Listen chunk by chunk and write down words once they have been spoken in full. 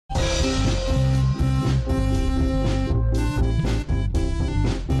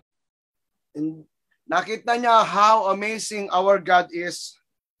Nakita niya how amazing our God is.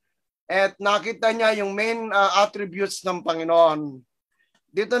 At nakita niya yung main attributes ng Panginoon.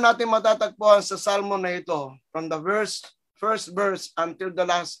 Dito natin matatagpuan sa Salmo na ito, from the first verse until the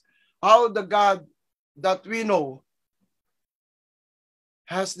last, how the God that we know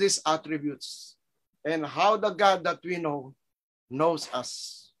has these attributes. And how the God that we know knows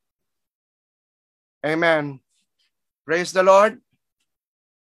us. Amen. Praise the Lord.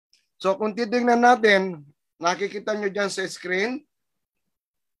 So kung titignan natin, nakikita nyo dyan sa screen?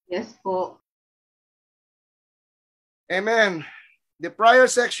 Yes po. Amen. The prior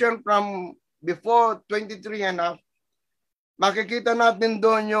section from before 23 and up, makikita natin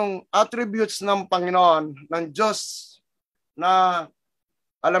doon yung attributes ng Panginoon, ng Diyos, na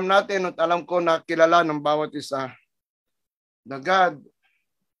alam natin at alam ko na kilala ng bawat isa. The God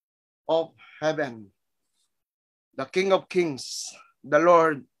of heaven, the King of kings, the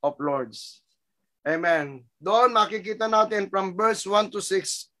Lord of lords. Amen. Doon makikita natin from verse 1 to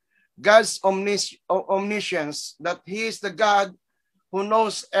 6, God's omniscience, that He is the God who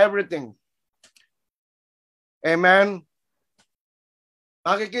knows everything. Amen.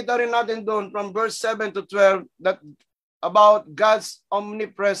 Makikita rin natin doon from verse 7 to 12 that about God's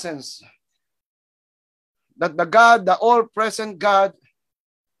omnipresence. That the God, the all-present God,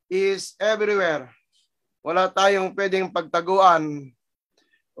 is everywhere. Wala tayong pwedeng pagtaguan.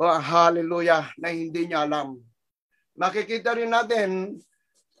 Oh, hallelujah, na hindi niya alam. Makikita rin natin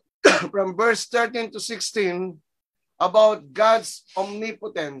from verse 13 to 16 about God's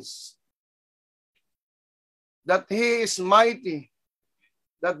omnipotence. That He is mighty.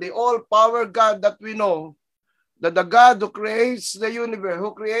 That the all-power God that we know, that the God who creates the universe,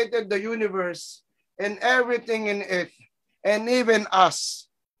 who created the universe and everything in it, and even us,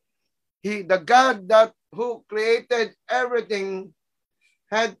 the God that who created everything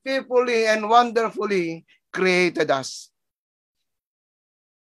had fearfully and wonderfully created us.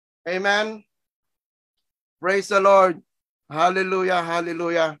 Amen. Praise the Lord. Hallelujah,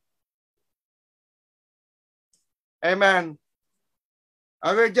 hallelujah. Amen.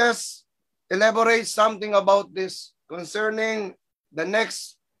 I will just elaborate something about this concerning the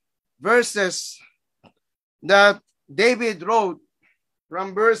next verses that David wrote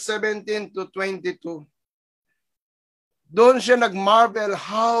from verse 17 to 22. Doon siya nagmarvel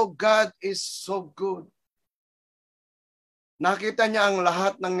how God is so good. Nakita niya ang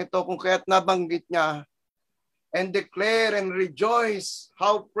lahat ng ito kung kaya't nabanggit niya, and declare and rejoice,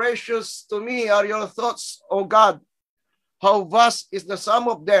 how precious to me are your thoughts, O God. How vast is the sum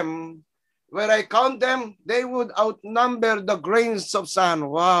of them. Where I count them, they would outnumber the grains of sand.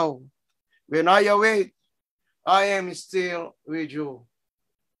 Wow. When I awake, I am still with you.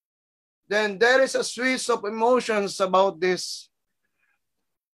 Then there is a switch of emotions about this.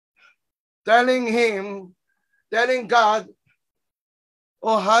 Telling God,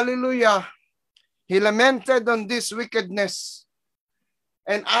 oh, hallelujah. He lamented on this wickedness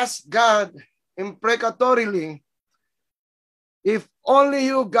and asked God imprecatorily, if only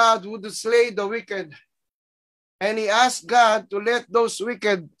you, God, would slay the wicked. And he asked God to let those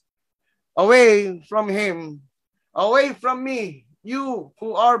wicked away from him, away from me, you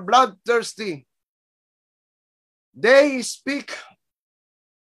who are bloodthirsty. They speak,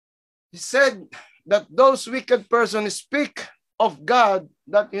 he said that those wicked persons speak of God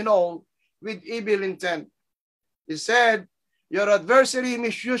that you know with evil intent. He said, your adversary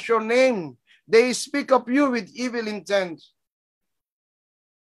misuse your name. They speak of you with evil intent.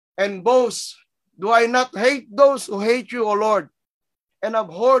 And boast, do I not hate those who hate you, O Lord, and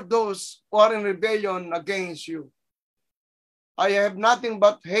abhor those who are in rebellion against you? I have nothing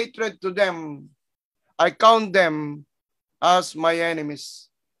but hatred to them. I count them as my enemies.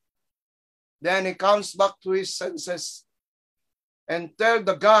 Then he comes back to his senses and tell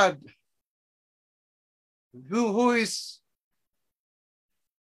the God who is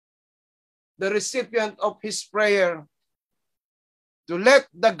the recipient of his prayer to let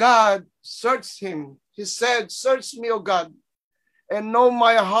the God search him. He said, search me, O God, and know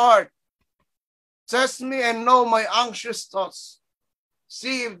my heart. Test me and know my anxious thoughts.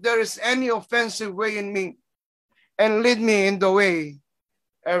 See if there is any offensive way in me, and lead me in the way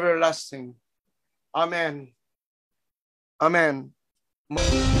everlasting. Amen. Amen.